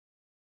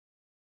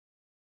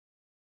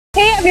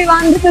Hey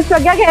everyone, this is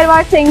Pragya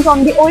Khairwat Singh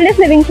from the oldest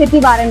living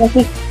city,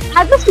 Varanasi.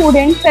 As a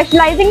student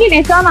specializing in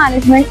HR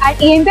management at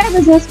Empi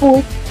Business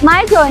School,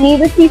 my journey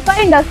with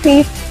Ceasefire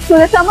Industries through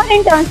the summer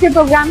internship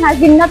program has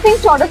been nothing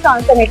short of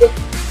transformative.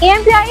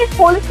 AMPI's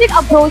holistic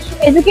approach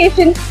to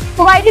education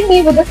provided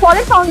me with a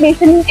solid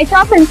foundation in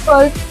HR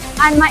principles,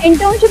 and my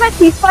internship at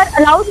Ceasefire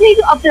allowed me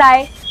to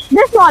apply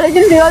this knowledge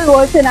in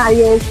real-world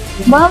scenarios.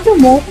 One of the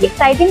most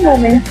exciting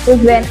moments was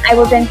when I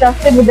was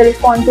entrusted with the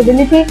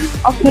responsibility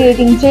of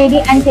creating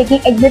JD and taking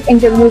exit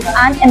interviews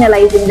and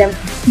analyzing them.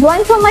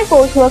 Drawing from my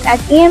coursework at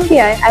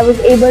EMPI, I was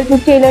able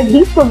to tailor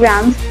these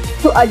programs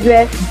to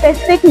address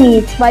specific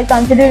needs while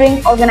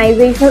considering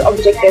organizational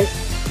objectives.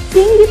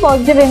 Seeing the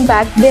positive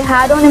impact they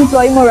had on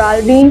employee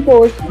morale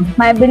reinforced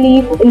my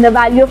belief in the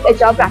value of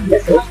HR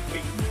practices.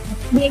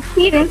 The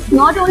experience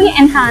not only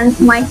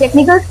enhanced my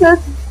technical skills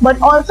but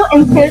also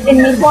instilled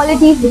in me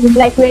qualities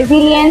like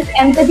resilience,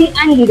 empathy,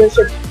 and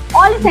leadership,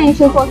 all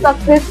essential for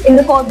success in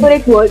the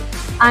corporate world.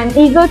 I am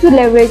eager to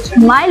leverage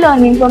my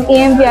learning from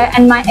AMPI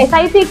and my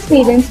SIC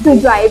experience to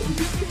drive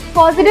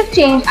positive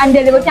change and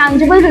deliver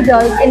tangible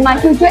results in my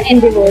future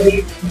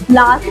endeavors.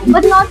 Last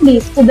but not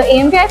least, to the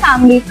AMPI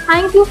family,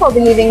 thank you for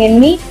believing in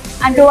me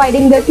and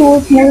providing the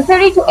tools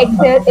necessary to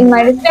excel in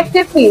my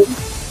respective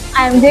fields.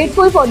 I am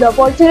grateful for the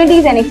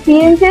opportunities and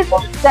experiences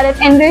that have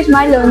enriched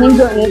my learning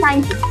journey.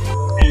 Thank you.